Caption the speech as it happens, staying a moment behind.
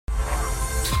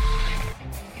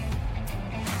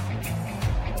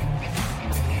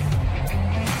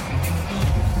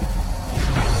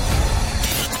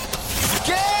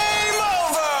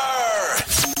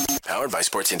Powered by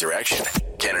Sports Interaction,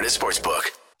 Canada Sportsbook.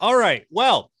 All right.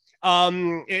 Well,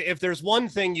 if there's one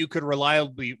thing you could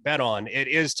reliably bet on, it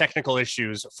is technical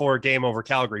issues for Game Over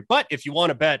Calgary. But if you want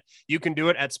to bet, you can do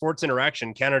it at Sports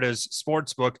Interaction, Canada's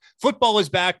sportsbook. Football is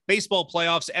back, baseball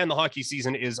playoffs, and the hockey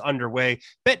season is underway.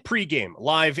 Bet pregame,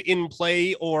 live in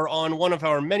play, or on one of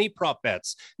our many prop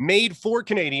bets. Made for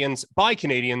Canadians, by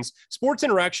Canadians, Sports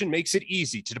Interaction makes it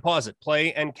easy to deposit,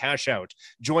 play, and cash out.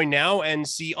 Join now and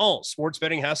see all sports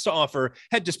betting has to offer.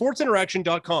 Head to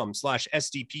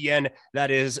sportsinteraction.com/SDPN.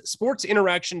 That is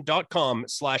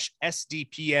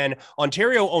sportsinteraction.com/SDPN.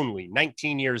 Ontario only,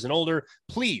 19 years and older.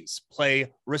 Please play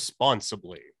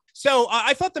responsibly. So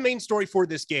I thought the main story for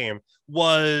this game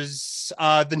was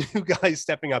the new guys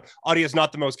stepping up. Audie is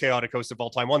not the most chaotic host of all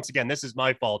time. Once again, this is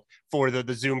my fault for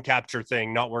the Zoom capture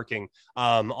thing not working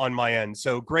on my end.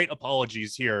 So great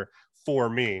apologies here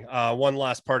for me. One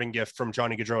last parting gift from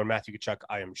Johnny Gaudreau and Matthew Tkachuk,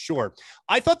 I am sure.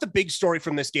 I thought the big story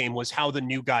from this game was how the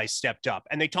new guys stepped up.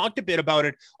 And they talked a bit about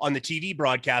it on the TV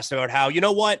broadcast about how, you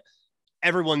know what,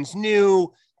 everyone's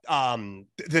new.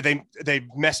 They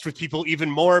messed with people even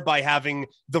more by having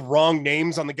the wrong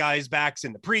names on the guys' backs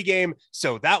in the pregame.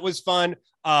 So that was fun.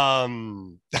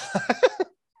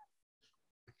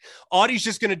 Audie's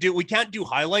just going to do, we can't do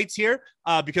highlights here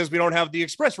because we don't have the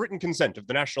express written consent of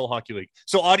the National Hockey League.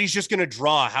 So Audie's just going to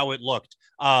draw how it looked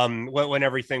when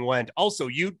everything went. Also,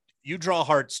 you draw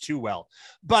hearts too well.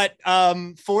 But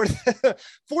for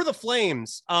the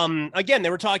Flames, again, they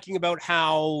were talking about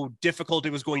how difficult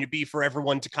it was going to be for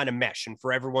everyone to kind of mesh and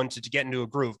for everyone to get into a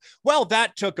groove. Well,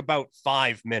 that took about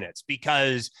 5 minutes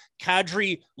because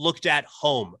Kadri looked at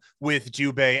home with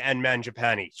Dubé and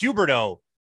Mangiapane. Huberdeau,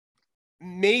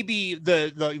 maybe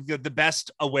the best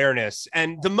awareness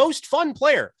and the most fun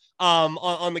player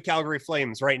on the Calgary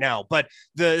Flames right now, but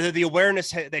the awareness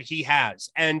that he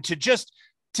has, and to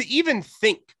even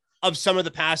think of some of the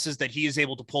passes that he is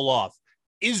able to pull off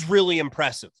is really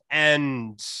impressive.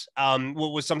 And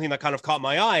what was something that kind of caught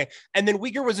my eye. And then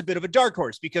Weegar was a bit of a dark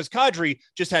horse because Kadri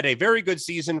just had a very good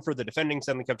season for the defending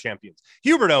Stanley Cup champions.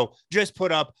 Huberdeau just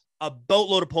put up a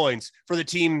boatload of points for the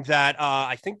team that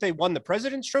I think they won the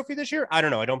President's Trophy this year. I don't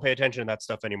know. I don't pay attention to that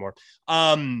stuff anymore.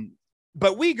 But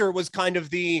Weegar was kind of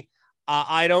the,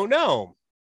 I don't know.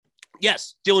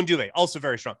 Yes, Dylan Dubé, also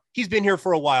very strong. He's been here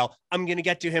for a while. I'm going to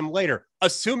get to him later.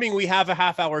 Assuming we have a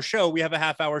half-hour show, we have a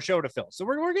half-hour show to fill. So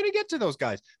we're going to get to those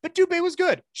guys. But Dubé was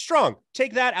good, strong.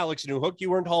 Take that, Alex Newhook. You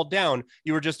weren't hauled down.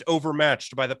 You were just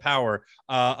overmatched by the power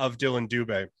of Dylan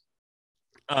Dubé.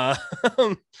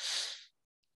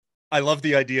 I love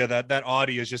the idea that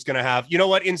Audie is just going to have, you know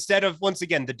what, instead of, once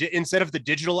again, instead of the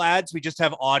digital ads, we just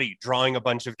have Audie drawing a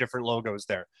bunch of different logos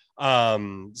there.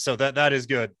 So that is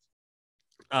good.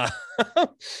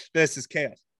 This is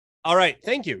chaos. All right.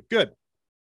 Thank you. Good.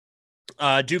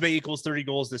 Dubé equals 30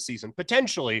 goals this season,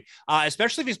 potentially,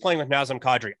 especially if he's playing with Nazem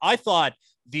Kadri. I thought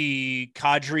the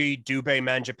Kadri, Dubé,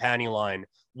 Mangiapane line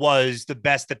was the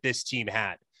best that this team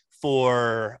had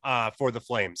for the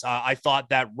Flames. I thought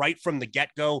that right from the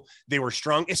get-go, they were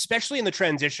strong, especially in the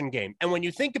transition game. And when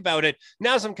you think about it,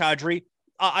 Nazem Kadri,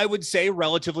 I would say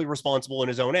relatively responsible in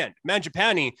his own end.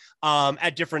 Mangiapane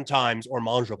at different times, or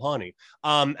Mangiapane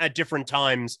at different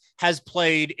times, has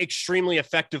played extremely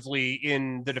effectively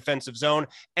in the defensive zone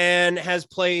and has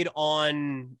played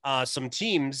on some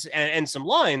teams and some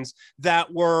lines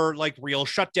that were like real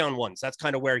shutdown ones. That's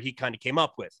kind of where he kind of came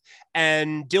up with.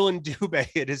 And Dylan Dubé,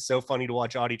 it is so funny to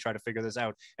watch Audie try to figure this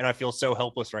out, and I feel so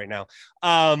helpless right now.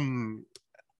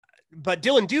 But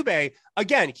Dylan Dubé,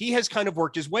 again, he has kind of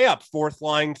worked his way up, fourth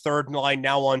line, third line,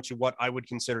 now on to what I would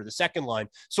consider the second line.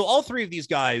 So all three of these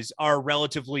guys are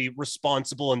relatively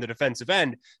responsible in the defensive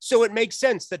end. So it makes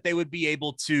sense that they would be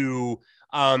able to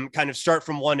kind of start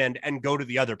from one end and go to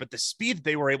the other. But the speed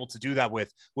they were able to do that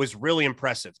with was really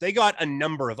impressive. They got a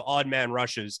number of odd man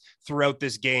rushes throughout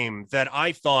this game that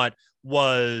I thought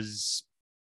was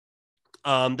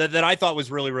that I thought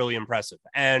was really, really impressive.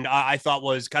 And I thought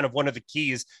was kind of one of the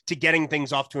keys to getting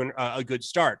things off to a good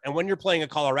start. And when you're playing a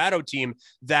Colorado team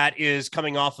that is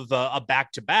coming off of a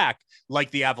back-to-back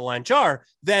like the Avalanche are,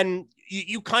 then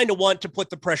you kind of want to put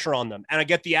the pressure on them. And I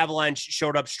get the Avalanche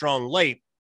showed up strong late.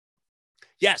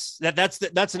 Yes,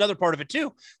 that's another part of it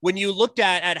too. When you looked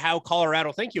at how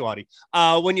Colorado, thank you, Audie.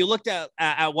 When you looked at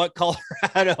what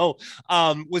Colorado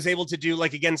was able to do,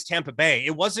 like against Tampa Bay,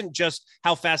 it wasn't just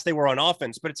how fast they were on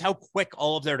offense, but it's how quick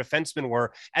all of their defensemen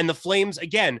were. And the Flames,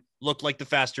 again, looked like the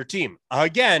faster team.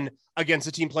 Again, against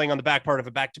a team playing on the back part of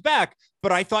a back-to-back,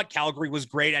 but I thought Calgary was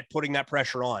great at putting that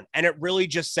pressure on, and it really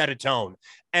just set a tone.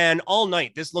 And all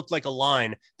night, this looked like a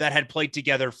line that had played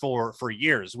together for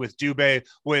years with Dubé,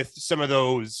 with some of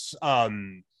those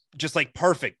just like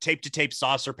perfect tape to tape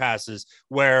saucer passes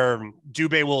where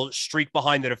Dubé will streak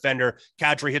behind the defender.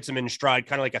 Kadri hits him in stride,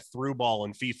 kind of like a through ball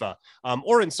in FIFA,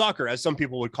 or in soccer, as some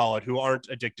people would call it, who aren't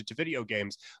addicted to video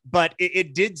games. But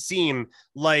it did seem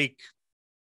like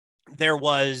there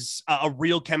was a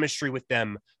real chemistry with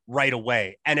them right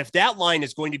away. And if that line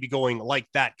is going to be going like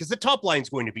that, because the top line is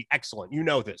going to be excellent, you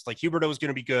know this, like Huberdeau is going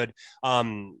to be good.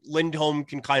 Lindholm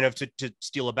can kind of, to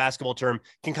steal a basketball term,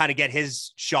 can kind of get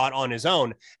his shot on his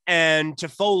own. And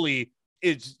Toffoli,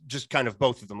 it's just kind of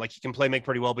both of them. Like he can make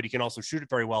pretty well, but he can also shoot it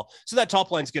very well. So that top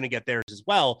line is going to get theirs as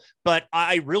well. But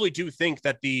I really do think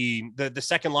that the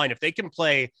second line, if they can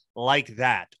play like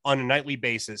that on a nightly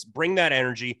basis, bring that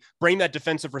energy, bring that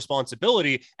defensive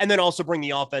responsibility, and then also bring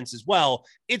the offense as well,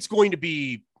 it's going to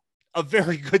be a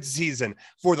very good season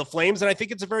for the Flames. And I think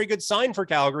it's a very good sign for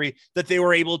Calgary that they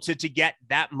were able to get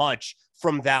that much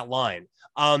from that line.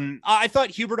 I thought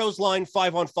Huberdeau's line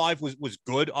 5-on-5 was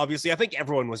good. Obviously, I think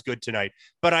everyone was good tonight,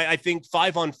 but I think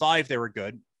 5-on-5 they were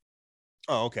good.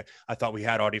 Oh, okay. I thought we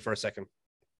had Audie for a second.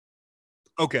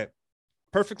 Okay,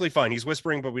 perfectly fine. He's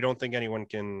whispering, but we don't think anyone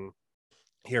can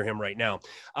hear him right now.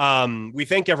 We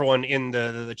thank everyone in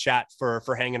the chat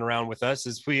for hanging around with us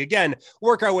as we again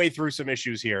work our way through some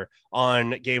issues here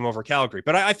on Game Over Calgary.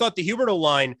 But I thought the Huberdeau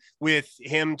line with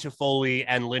him, Toffoli,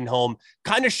 and Lindholm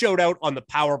kind of showed out on the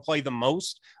power play the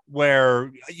most,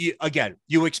 where you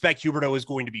expect Huberdeau is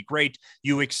going to be great.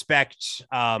 You expect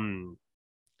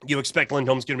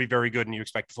Lindholm's going to be very good, and you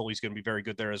expect Foley's going to be very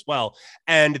good there as well.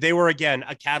 And they were, again,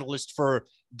 a catalyst for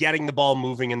getting the ball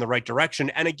moving in the right direction.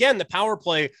 And again, the power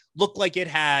play looked like it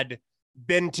had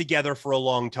been together for a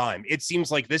long time. It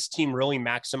seems like this team really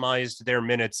maximized their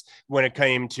minutes when it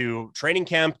came to training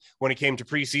camp, when it came to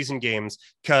preseason games,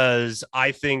 because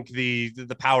I think the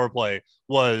power play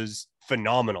was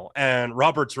phenomenal. And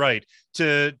Robert's right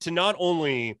to not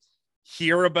only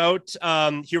hear about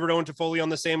Huberdeau and Toffoli on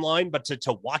the same line, but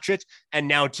to watch it and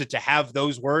now to have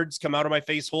those words come out of my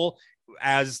face hole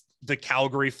as the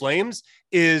Calgary Flames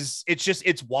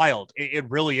it's wild. It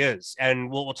really is. And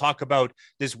we'll talk about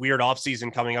this weird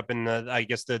offseason coming up in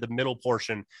the middle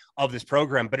portion of this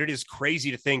program, but it is crazy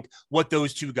to think what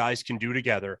those two guys can do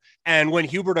together. And when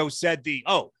Huberdeau said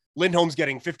Lindholm's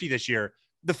getting 50 this year,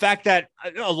 the fact that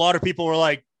a lot of people were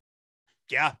like,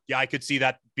 yeah, I could see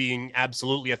that being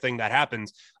absolutely a thing that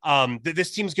happens.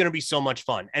 This team's going to be so much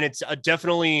fun. And it's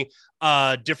definitely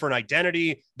a different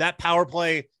identity. That power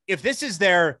play, if this is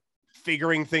their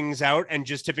figuring things out and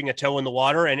just tipping a toe in the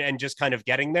water and just kind of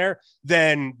getting there,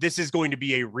 then this is going to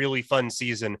be a really fun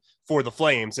season for the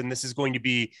Flames. And this is going to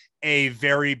be a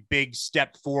very big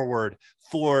step forward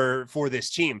for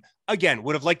this team. Again,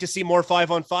 would have liked to see more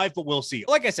 5-on-5, but we'll see.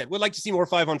 Like I said, would like to see more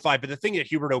 5-on-5, but the thing that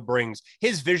Huberdeau brings,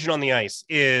 his vision on the ice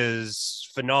is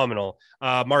phenomenal.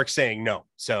 Mark's saying no,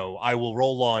 so I will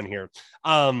roll on here.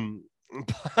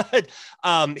 But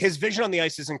his vision on the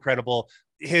ice is incredible.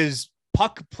 His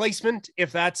puck placement,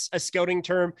 if that's a scouting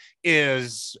term,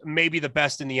 is maybe the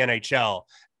best in the NHL.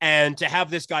 And to have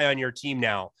this guy on your team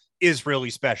now is really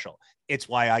special. It's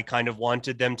why I kind of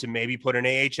wanted them to maybe put an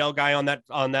AHL guy on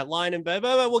that line, and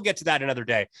we'll get to that another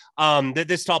day.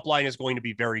 This top line is going to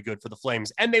be very good for the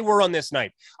Flames, and they were on this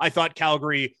night. I thought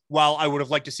Calgary, while I would have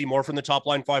liked to see more from the top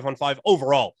line 5-on-5,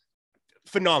 overall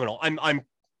phenomenal. I'm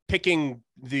picking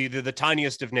the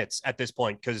tiniest of nits at this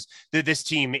point because this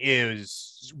team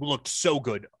looked so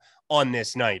good on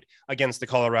this night against the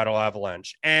Colorado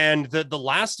Avalanche. And the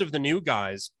last of the new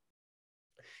guys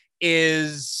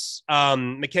is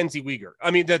Mackenzie Weegar. I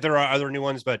mean, there are other new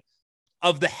ones, but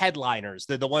of the headliners,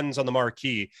 the ones on the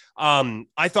marquee,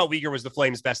 I thought Weegar was the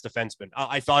Flames' best defenseman.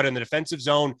 I thought in the defensive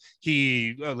zone,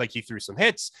 he threw some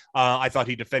hits. I thought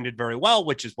he defended very well,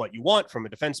 which is what you want from a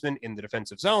defenseman in the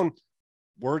defensive zone,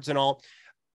 words and all.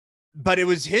 But it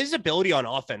was his ability on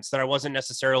offense that I wasn't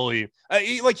necessarily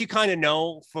you kind of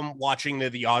know from watching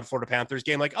the odd Florida Panthers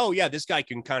game, like, oh yeah, this guy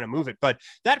can kind of move it. But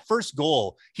that first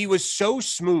goal, he was so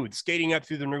smooth skating up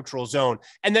through the neutral zone.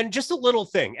 And then just a little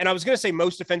thing. And I was going to say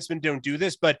most defensemen don't do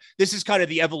this, but this is kind of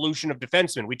the evolution of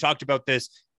defensemen. We talked about this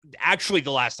actually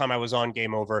the last time I was on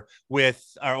Game Over with,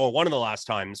 or one of the last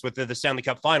times with the Stanley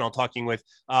Cup final, talking with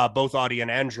both Audie and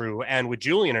Andrew and with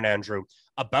Julian and Andrew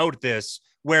about this,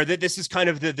 where this is kind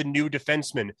of the new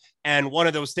defenseman. And one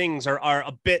of those things are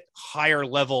a bit higher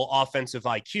level offensive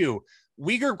IQ.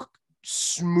 Weegar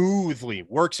smoothly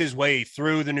works his way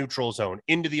through the neutral zone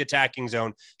into the attacking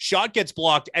zone. Shot gets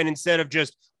blocked. And instead of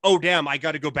just, oh, damn, I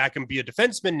got to go back and be a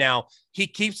defenseman now, he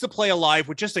keeps the play alive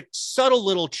with just a subtle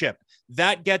little chip.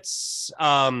 That gets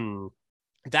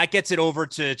it over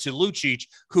to Lucic,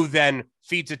 who then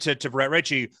feeds it to Brett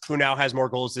Ritchie, who now has more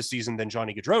goals this season than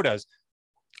Johnny Gaudreau does.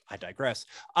 I digress.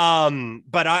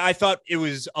 But I thought it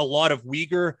was a lot of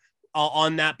Weegar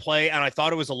on that play, and I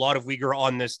thought it was a lot of Weegar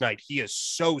on this night. He is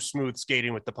so smooth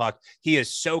skating with the puck. He is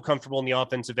so comfortable in the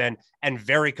offensive end and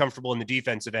very comfortable in the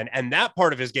defensive end. And that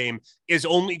part of his game is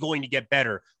only going to get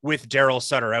better with Daryl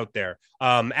Sutter out there.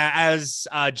 As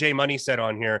Jay Money said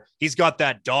on here, he's got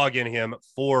that dog in him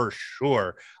for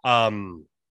sure.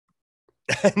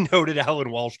 Noted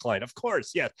Alan Walsh Klein, of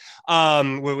course, yes,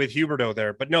 with Huberdeau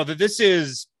there. But no, this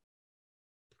is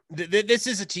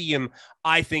a team,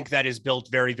 I think, that is built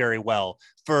very, very well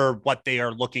for what they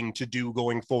are looking to do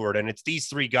going forward. And it's these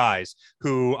three guys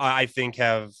who I think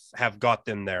have got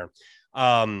them there.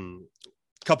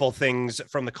 Couple of things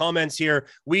from the comments here.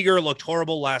 Weegar looked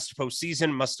horrible last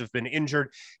postseason, must have been injured.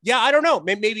 Yeah, I don't know.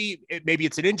 Maybe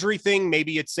it's an injury thing.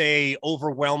 Maybe it's a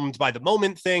overwhelmed by the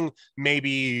moment thing.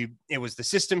 Maybe it was the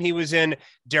system he was in.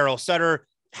 Daryl Sutter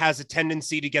has a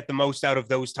tendency to get the most out of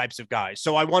those types of guys.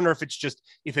 So I wonder if it's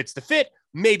the fit.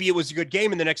 Maybe it was a good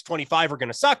game and the next 25 are going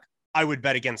to suck. I would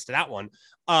bet against that one.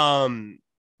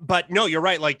 But no, you're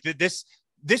right. Like this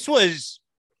was,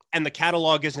 and the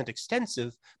catalog isn't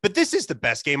extensive, but this is the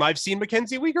best game I've seen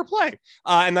Mackenzie Weegar play.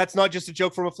 And that's not just a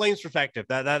joke from a Flames perspective.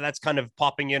 That's kind of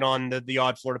popping in on the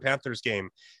odd Florida Panthers game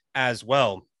as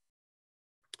well.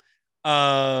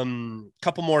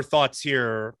 Couple more thoughts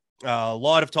here. A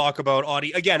lot of talk about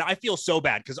Audie. Again, I feel so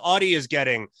bad because Audie is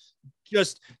getting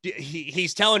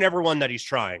he's telling everyone that he's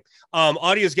trying.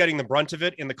 Audie is getting the brunt of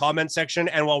it in the comment section.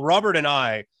 And while Robert and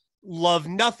I love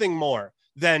nothing more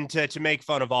than to make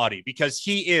fun of Audie because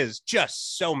he is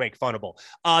just so make funnable.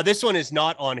 This one is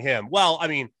not on him. Well, I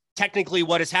mean, technically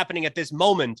what is happening at this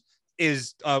moment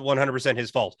is 100%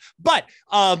 his fault. But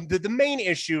the main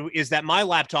issue is that my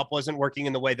laptop wasn't working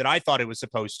in the way that I thought it was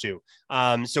supposed to.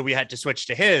 So we had to switch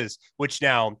to his, which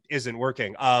now isn't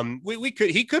working.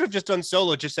 He could have just done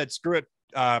solo, just said, screw it,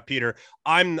 Peter.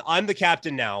 I'm the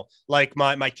captain now, like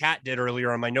my cat did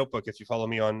earlier on my notebook, if you follow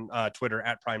me on Twitter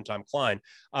at Primetime Klein.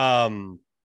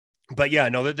 But yeah,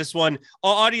 no, this one,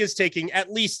 Audie is taking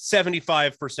at least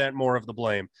 75% more of the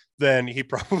blame than he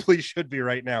probably should be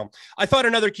right now. I thought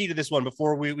another key to this one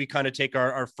before we kind of take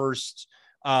our first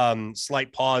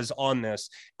slight pause on this.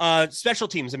 Special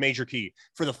teams, a major key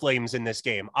for the Flames in this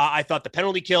game. I thought the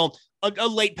penalty kill, a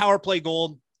late power play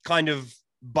goal kind of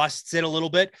busts it a little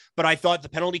bit, but I thought the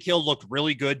penalty kill looked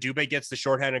really good. Dubé gets the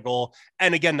shorthanded goal.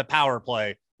 And again, the power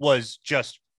play was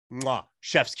just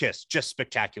chef's kiss, just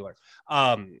spectacular.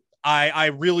 I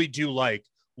really do like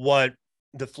what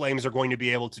the Flames are going to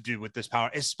be able to do with this power,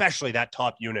 especially that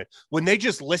top unit. When they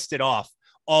just listed off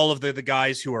all of the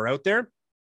guys who are out there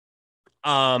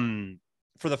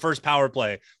for the first power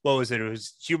play, what was it? It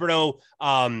was Huberdeau,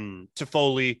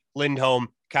 Toffoli, Lindholm,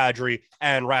 Kadri,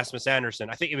 and Rasmus Anderson.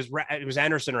 I think it was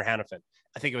Anderson or Hanifin.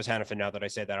 I think it was Hanifin now that I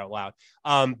say that out loud.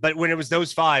 But when it was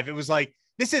those five, it was like,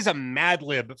 this is a Mad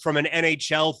Lib from an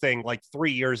NHL thing like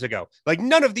 3 years ago. Like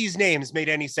none of these names made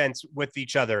any sense with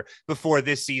each other before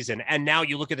this season. And now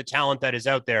you look at the talent that is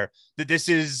out there, that this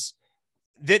is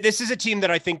a team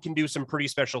that I think can do some pretty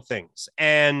special things.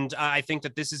 And I think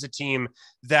that this is a team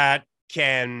that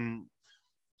can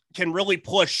really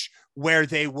push where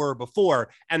they were before.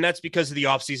 And that's because of the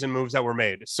offseason moves that were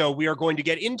made. So we are going to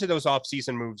get into those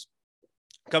offseason moves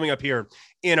coming up here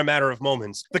in a matter of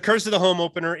moments. The curse of the home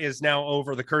opener is now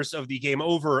over. The curse of the game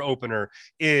over opener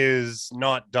is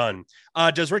not done.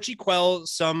 Does Richie quell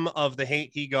some of the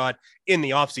hate he got in the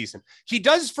offseason? He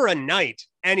does for a night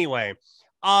anyway.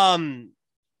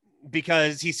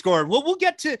 Because he scored. We will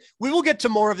get to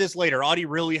more of this later. Audie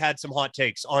really had some hot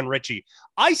takes on Richie.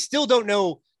 I still don't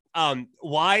know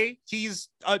why he's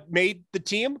made the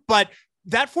team, but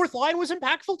that fourth line was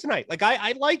impactful tonight. Like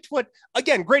I liked what,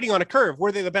 again, grading on a curve.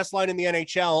 Were they the best line in the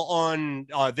NHL on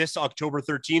this October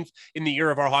 13th in the year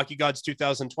of our Hockey Gods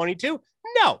 2022?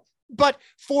 No. But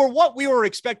for what we were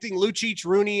expecting Lucic,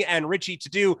 Rooney, and Richie to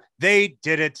do, they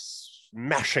did it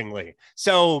smashingly.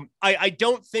 So I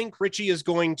don't think Richie is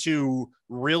going to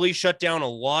really shut down a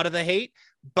lot of the hate,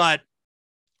 but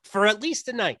for at least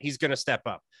tonight, he's going to step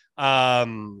up.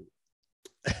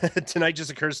 Tonight just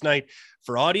a curse night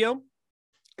for audio.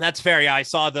 That's fair. Yeah, I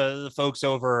saw the folks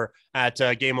over at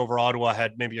Game Over Ottawa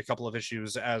had maybe a couple of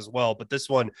issues as well, but this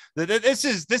one, this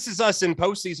is us in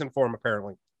postseason form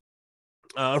apparently.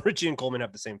 Richie and Coleman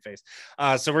have the same face,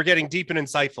 so we're getting deep and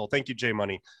insightful. Thank you, Jay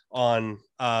Money, on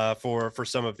for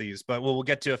some of these, but we'll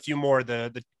get to a few more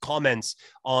the comments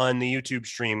on the YouTube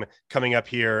stream coming up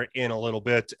here in a little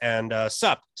bit, and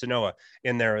sup to Noah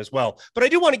in there as well. But I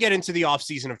do want to get into the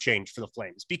offseason of change for the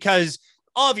Flames because,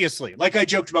 obviously, like I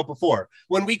joked about before,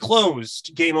 when we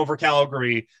closed Game Over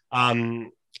Calgary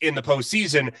in the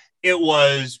postseason, it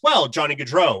was, well, Johnny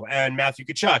Gaudreau and Matthew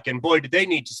Tkachuk, and boy, did they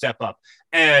need to step up.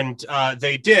 And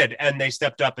they did, and they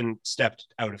stepped up and stepped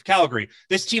out of Calgary.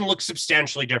 This team looks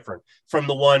substantially different from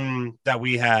the one that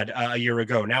we had a year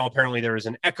ago. Now, apparently, there is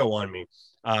an echo on me,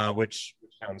 which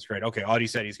sounds great. Okay, Audie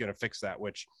said he's going to fix that,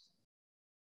 which,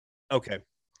 okay.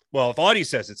 Well, if Audie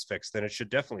says it's fixed, then it should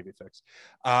definitely be fixed.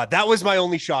 That was my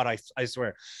only shot, I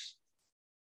swear.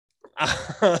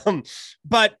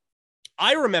 But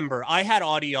I remember I had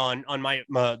Audie on my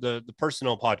the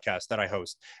personal podcast that I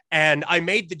host, and I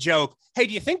made the joke, hey,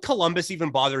 do you think Columbus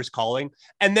even bothers calling?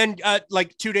 And then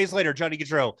like 2 days later, Johnny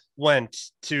Gaudreau went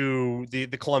to the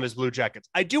Columbus Blue Jackets.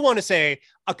 I do want to say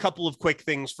a couple of quick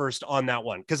things first on that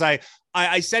one, because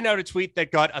I sent out a tweet that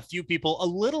got a few people a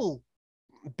little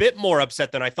bit more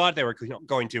upset than I thought they were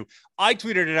going to. I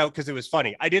tweeted it out because it was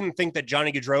funny. I didn't think that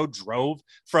Johnny Gaudreau drove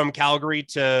from Calgary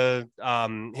to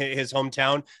his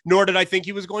hometown, nor did I think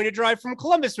he was going to drive from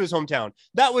Columbus to his hometown.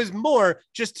 That was more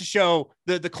just to show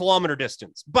the kilometer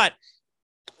distance, but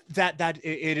that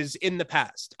it is in the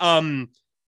past.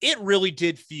 It really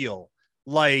did feel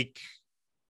like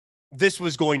this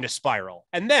was going to spiral.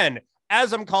 And then,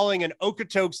 as I'm calling an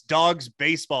Okotoks Dogs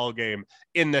baseball game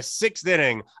in the 6th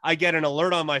inning, I get an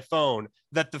alert on my phone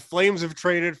that the Flames have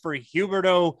traded for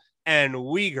Huberdeau and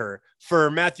Weegar for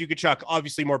Matthew Tkachuk.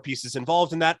 Obviously, more pieces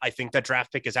involved in that. I think that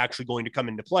draft pick is actually going to come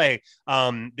into play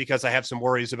because I have some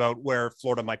worries about where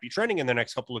Florida might be trending in the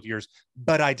next couple of years,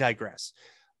 but I digress.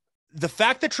 The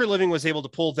fact that Treliving was able to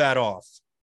pull that off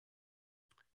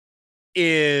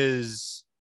is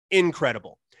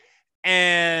incredible.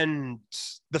 And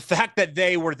the fact that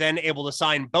they were then able to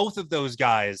sign both of those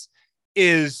guys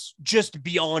is just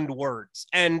beyond words.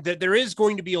 And that there is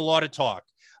going to be a lot of talk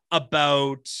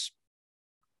about,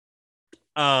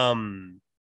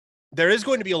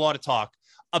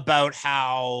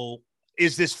 how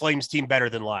is this Flames team better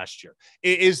than last year?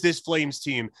 Is this Flames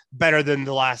team better than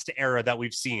the last era that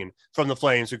we've seen from the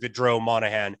Flames with Gaudreau,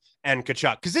 Monahan, and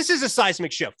Tkachuk? Because this is a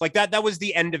seismic shift. Like that was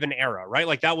the end of an era, right?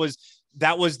 Like that was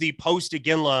the post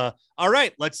Iginla. All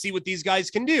right, let's see what these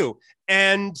guys can do.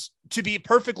 And to be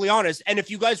perfectly honest, and if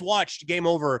you guys watched Game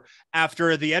Over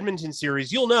after the Edmonton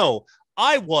series, you'll know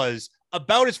I was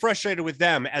about as frustrated with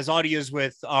them as Audie is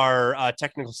with our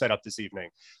technical setup this evening.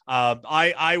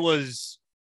 I was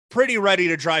pretty ready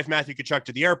to drive Matthew Tkachuk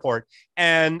to the airport.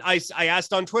 And I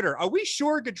asked on Twitter, are we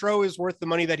sure Gaudreau is worth the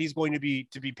money that he's going to be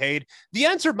paid? The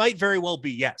answer might very well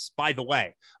be yes, by the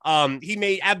way. He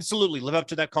may absolutely live up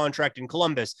to that contract in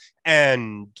Columbus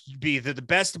and be the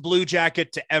best Blue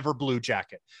Jacket to ever Blue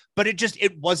Jacket. But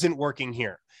it wasn't working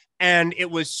here. And it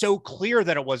was so clear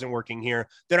that it wasn't working here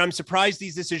that I'm surprised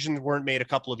these decisions weren't made a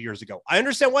couple of years ago. I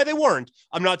understand why they weren't.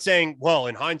 I'm not saying, well,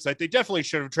 in hindsight, they definitely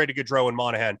should have traded Gaudreau and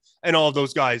Monahan and all of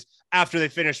those guys after they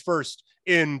finished first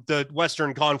in the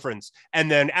Western Conference. And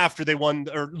then after they won,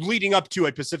 or leading up to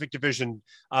a Pacific Division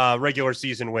regular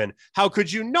season win. How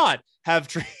could you not have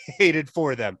traded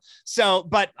for them? So,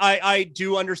 but I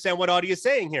do understand what Audie is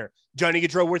saying here. Johnny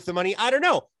Gaudreau worth the money? I don't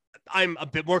know. I'm a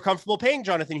bit more comfortable paying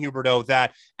Jonathan Huberdeau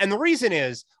that. And the reason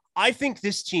is, I think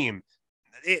this team,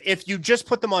 if you just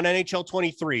put them on NHL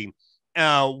 23,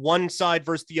 one side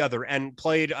versus the other, and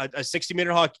played a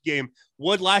 60-minute hockey game,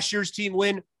 would last year's team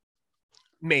win?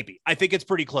 Maybe. I think it's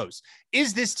pretty close.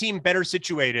 Is this team better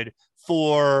situated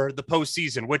for the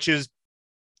postseason, which is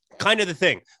kind of the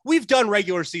thing? We've done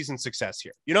regular season success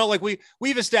here. You know, like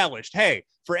we've established, hey,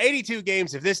 for 82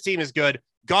 games, if this team is good,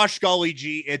 gosh golly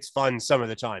gee, it's fun some of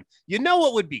the time. You know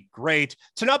what would be great?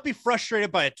 To not be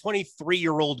frustrated by a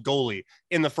 23-year-old goalie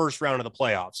in the first round of the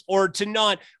playoffs, or to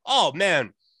not, oh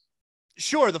man,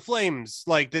 sure, the Flames,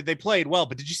 like they played well,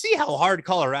 but did you see how hard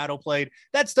Colorado played?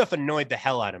 That stuff annoyed the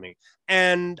hell out of me.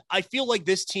 And I feel like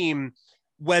this team,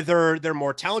 whether they're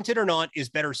more talented or not, is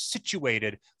better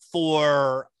situated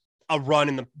for a run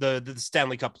in the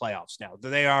Stanley Cup playoffs now.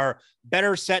 They are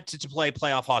better set to play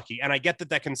playoff hockey. And I get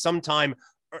that can sometimes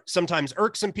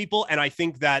irk some people. And I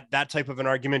think that type of an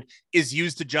argument is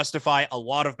used to justify a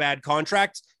lot of bad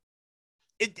contracts.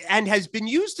 And has been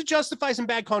used to justify some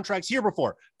bad contracts here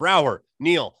before. Brouwer,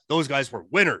 Neal, those guys were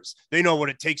winners. They know what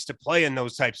it takes to play in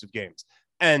those types of games.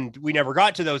 And we never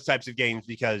got to those types of games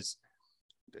because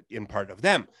in part of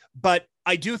them. But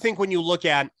I do think when you look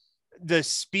at the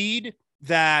speed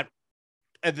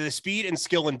and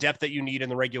skill and depth that you need in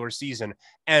the regular season,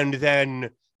 and then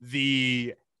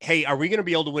hey, are we going to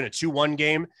be able to win a 2-1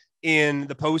 game in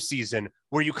the postseason,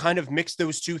 where you kind of mix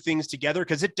those two things together?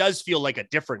 Because it does feel like a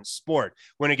different sport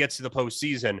when it gets to the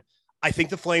postseason. I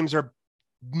think the Flames are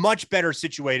much better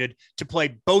situated to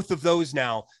play both of those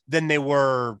now than they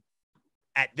were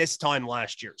at this time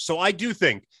last year. So I do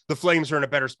think the Flames are in a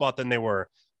better spot than they were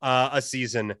a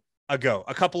season ago.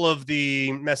 A couple of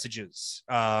the messages.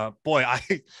 Boy,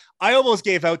 I almost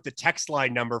gave out the text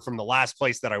line number from the last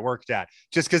place that I worked at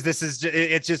just because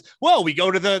it's just, well, we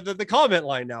go to the comment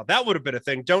line now. That would have been a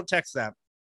thing. Don't text that.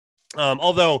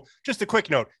 Although, just a quick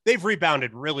note, they've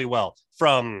rebounded really well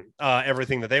from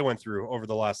everything that they went through over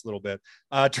the last little bit.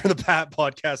 Turn the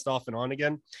podcast off and on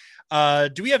again.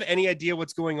 Do we have any idea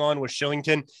what's going on with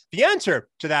Shillington? The answer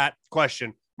to that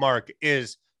question, Mark,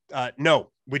 is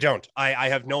no, we don't. I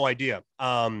have no idea.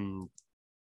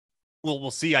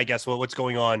 We'll see, I guess, what's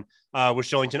going on with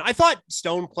Shillington. I thought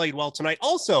Stone played well tonight.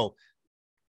 Also,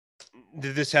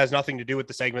 this has nothing to do with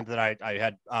the segment that I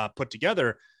had put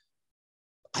together.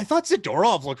 I thought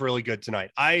Zadorov looked really good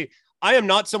tonight. I am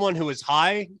not someone who is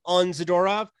high on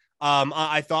Zadorov.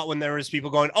 I thought when there was people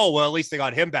going, oh, well, at least they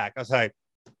got him back. I was like,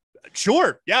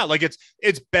 sure. Yeah. Like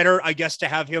it's better, I guess, to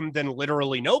have him than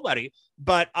literally nobody,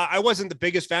 but I wasn't the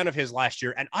biggest fan of his last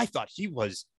year. And I thought he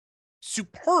was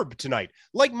superb tonight.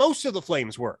 Like most of the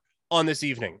Flames were on this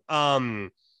evening.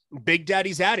 Big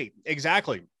Daddy Zaddy.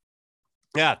 Exactly.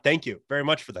 Yeah. Thank you very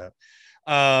much for that.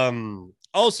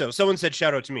 Also, someone said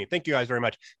shout out to me. Thank you guys very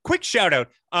much. Quick shout out,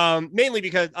 mainly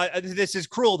because this is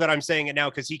cruel that I'm saying it now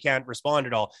because he can't respond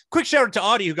at all. Quick shout out to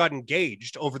Audie, who got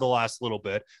engaged over the last little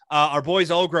bit. Our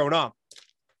boy's all grown up.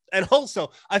 And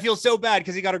also, I feel so bad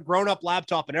because he got a grown-up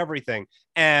laptop and everything,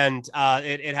 and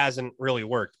it hasn't really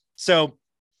worked. So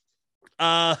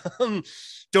don't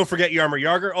forget Jaromir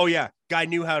Jagr. Oh, yeah, guy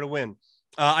knew how to win.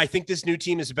 I think this new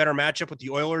team is a better matchup with the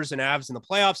Oilers and Avs in the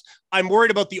playoffs. I'm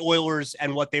worried about the Oilers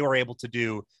and what they were able to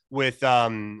do with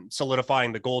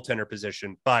solidifying the goaltender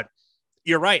position. But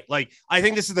you're right. Like, I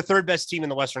think this is the third best team in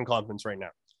the Western Conference right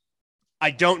now.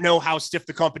 I don't know how stiff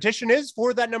the competition is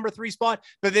for that number 3 spot,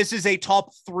 but this is a top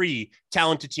 3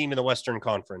 talented team in the Western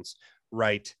Conference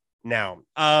right now.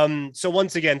 So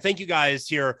once again, thank you guys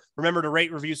here. Remember to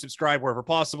rate, review, subscribe wherever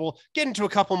possible. Get into a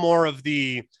couple more of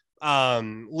the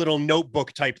little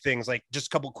notebook type things, like just a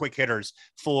couple quick hitters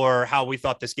for how we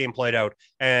thought this game played out,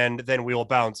 and then we will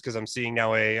bounce because I'm seeing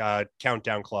now a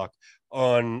countdown clock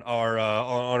on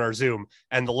our Zoom,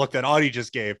 and the look that Audie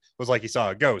just gave was like he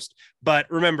saw a ghost. But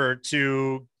remember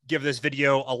to give this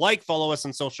video a like, follow us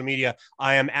on social media.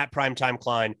 I am at Primetime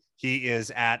Klein. He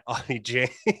is at Audie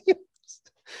James.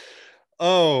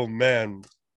 Oh man.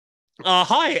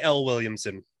 Hi, L.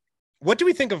 Williamson. What do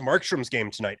we think of Markstrom's game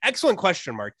tonight? Excellent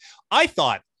question, Mark. I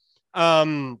thought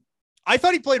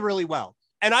he played really well,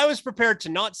 and I was prepared to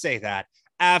not say that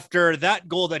after that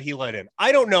goal that he let in.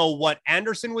 I don't know what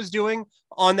Anderson was doing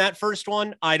on that first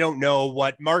one. I don't know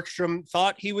what Markstrom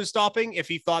thought he was stopping, if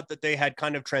he thought that they had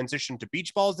kind of transitioned to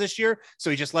beach balls this year. So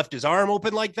he just left his arm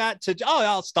open like that to,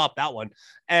 I'll stop that one.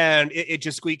 And it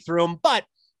just squeaked through him. But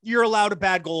you're allowed a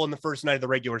bad goal in the first night of the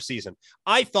regular season.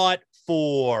 I thought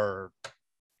for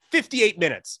 58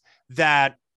 minutes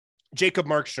that Jacob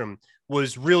Markstrom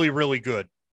was really, really good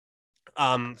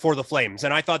for the Flames.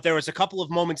 And I thought there was a couple of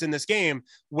moments in this game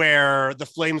where the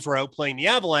Flames were outplaying the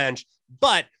Avalanche,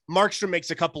 but Markstrom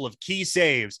makes a couple of key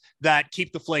saves that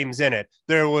keep the Flames in it.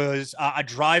 There was a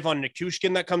drive on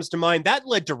Nichushkin that comes to mind. That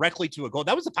led directly to a goal.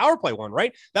 That was the power play one,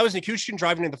 right? That was Nichushkin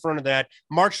driving in the front of that.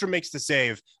 Markstrom makes the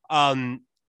save. Dylan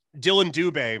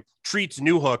Dubé treats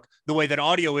Newhook the way that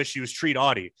audio issues treat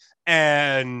Audie,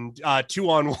 and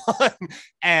 2-on-1,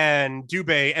 and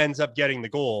Dubé ends up getting the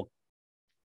goal.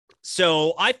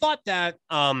 So I thought that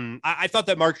I thought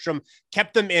that Markstrom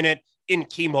kept them in it in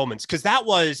key moments, because that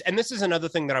was, and this is another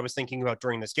thing that I was thinking about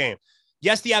during this game.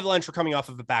 Yes, the Avalanche were coming off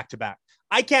of a back-to-back.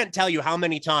 I can't tell you how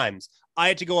many times I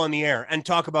had to go on the air and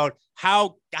talk about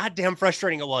how goddamn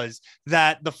frustrating it was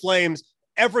that the Flames,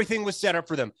 everything was set up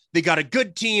for them. They got a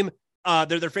good team.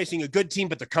 They're facing a good team,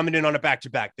 but they're coming in on a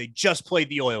back-to-back. They just played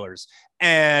the Oilers,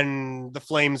 and the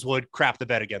Flames would crap the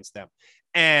bed against them.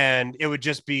 And it would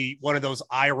just be one of those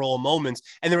eye roll moments.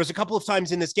 And there was a couple of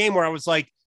times in this game where I was like,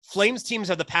 Flames teams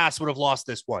of the past would have lost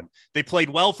this one. They played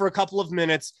well for a couple of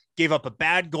minutes, gave up a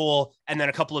bad goal, and then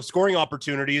a couple of scoring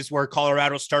opportunities where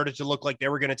Colorado started to look like they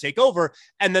were going to take over.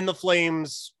 And then the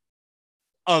Flames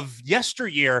of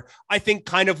yesteryear, I think,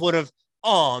 kind of would have,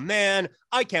 oh man,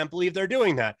 I can't believe they're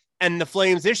doing that. And the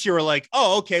Flames this year were like,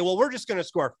 oh, okay, well, we're just going to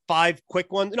score 5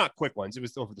 quick ones. Not quick ones. It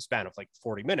was over the span of like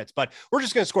 40 minutes, but we're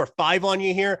just going to score 5 on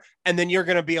you here. And then you're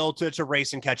going to be able to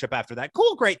race and catch up after that.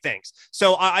 Cool. Great. Thanks.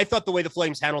 So I thought the way the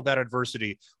Flames handled that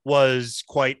adversity was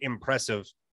quite impressive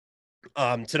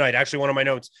tonight. Actually, one of my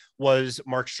notes was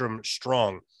Markstrom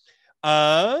strong.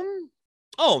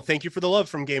 Oh, thank you for the love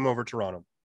from Game Over Toronto.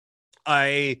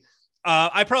 I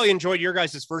probably enjoyed your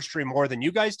guys' first stream more than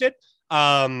you guys did.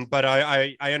 But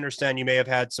I understand you may have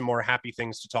had some more happy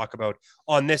things to talk about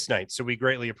on this night. So we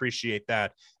greatly appreciate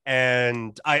that.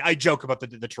 And I joke about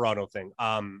the Toronto thing.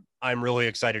 I'm really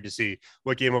excited to see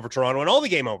what Game Over Toronto and all the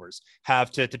Game Overs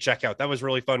have to check out. That was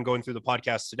really fun going through the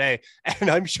podcast today. And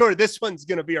I'm sure this one's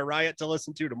going to be a riot to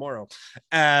listen to tomorrow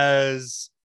as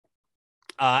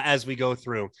we go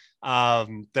through.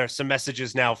 There's some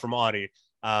messages now from Audie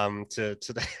to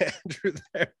the Andrew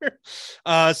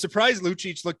there. Surprise,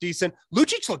 Lucic looked decent.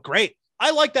 Lucic looked great.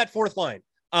 I like that fourth line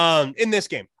in this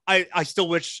game. I still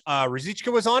wish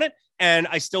Ruzicka was on it, and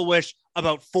I still wish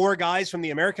about 4 guys from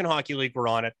the American Hockey League were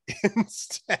on it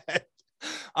instead.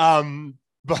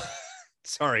 But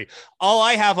sorry, all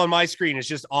I have on my screen is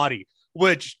just Audie,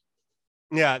 which,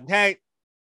 yeah, hey,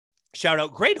 shout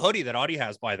out. Great hoodie that Audie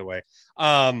has, by the way.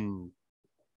 But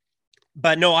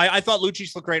no, I thought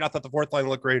Lucic looked great. I thought the fourth line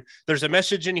looked great. There's a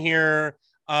message in here.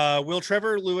 Will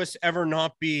Trevor Lewis ever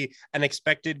not be an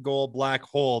expected goal black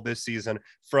hole this season?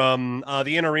 From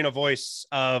the in-arena voice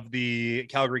of the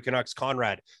Calgary Canucks,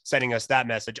 Conrad, sending us that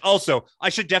message. Also,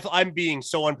 I'm being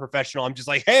so unprofessional. I'm just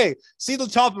like, hey, see the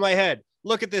top of my head.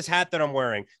 Look at this hat that I'm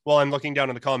wearing while I'm looking down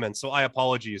in the comments. So I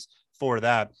apologize for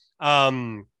that.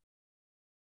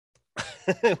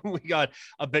 We got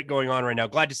a bit going on right now.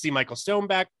 Glad to see Michael Stone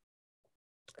back.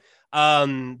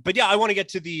 But yeah, I want to get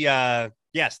to the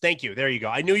yes, thank you. There you go.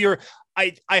 I knew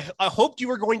I hoped you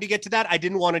were going to get to that. I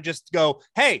didn't want to just go,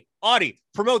 hey, Audie,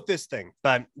 promote this thing,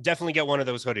 but definitely get one of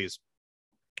those hoodies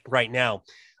right now.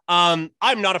 I'm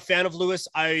not a fan of Lewis.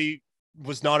 I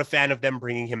was not a fan of them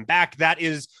bringing him back. That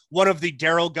is one of the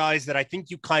Daryl guys that I think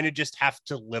you kind of just have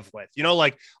to live with. You know,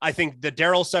 like I think the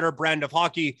Daryl Sutter brand of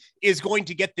hockey is going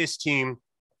to get this team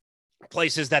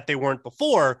places that they weren't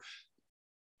before.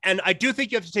 And I do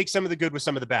think you have to take some of the good with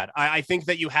some of the bad. I think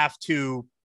that you have to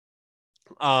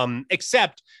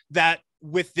accept that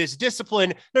with this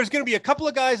discipline, there's going to be a couple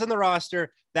of guys on the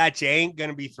roster that you ain't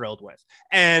going to be thrilled with.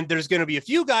 And there's going to be a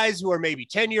few guys who are maybe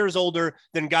 10 years older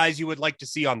than guys you would like to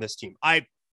see on this team. I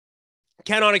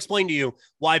cannot explain to you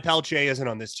why Pelche isn't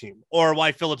on this team, or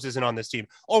why Phillips isn't on this team,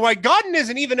 or why Godden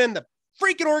isn't even in the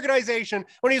freaking organization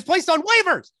when he was placed on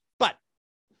waivers. But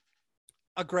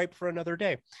a gripe for another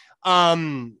day.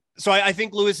 So I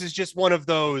think Lewis is just one of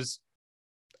those,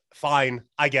 fine,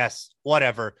 I guess,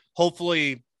 whatever.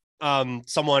 Hopefully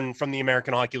someone from the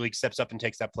American Hockey League steps up and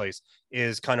takes that place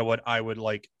is kind of what I would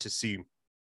like to see.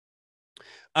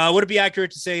 Would it be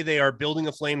accurate to say they are building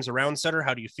the Flames around Sutter?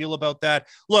 How do you feel about that?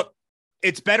 Look,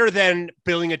 it's better than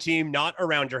building a team not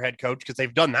around your head coach, because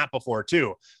they've done that before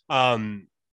too.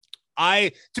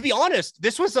 To be honest,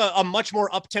 this was a much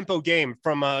more up-tempo game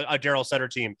from a Daryl Sutter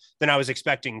team than I was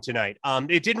expecting tonight.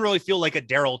 It didn't really feel like a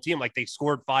Daryl team. Like, they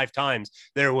scored 5 times.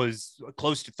 There was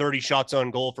close to 30 shots on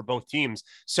goal for both teams.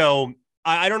 So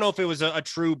I don't know if it was a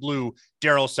true blue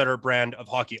Daryl Sutter brand of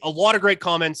hockey. A lot of great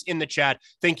comments in the chat.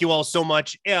 Thank you all so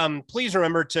much. Please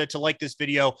remember to like this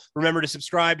video. Remember to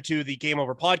subscribe to the Game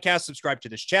Over podcast. Subscribe to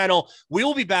this channel. We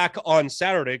will be back on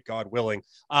Saturday, God willing.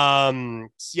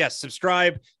 Yes,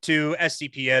 subscribe to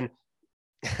SCPN.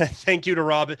 Thank you to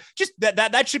Rob. Just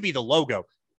that should be the logo.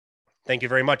 Thank you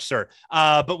very much, sir.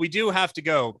 But we do have to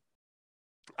go.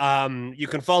 You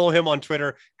can follow him on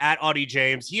Twitter at Audie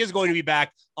James. He is going to be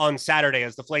back on Saturday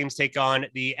as the Flames take on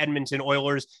the Edmonton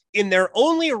Oilers in their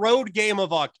only road game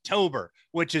of October,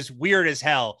 which is weird as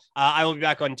hell. I will be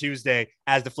back on Tuesday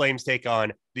as the Flames take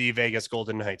on the Vegas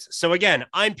Golden Knights. So again,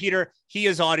 I'm Peter. He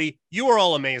is Audie. You are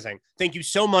all amazing. Thank you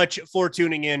so much for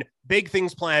tuning in. Big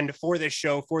things planned for this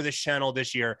show, for this channel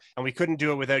this year, and we couldn't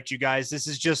do it without you guys. This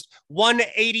is just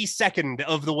 1/82nd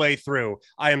of the way through.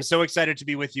 I am so excited to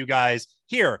be with you guys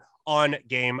here on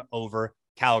Game Over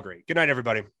Calgary. Good night,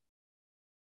 everybody.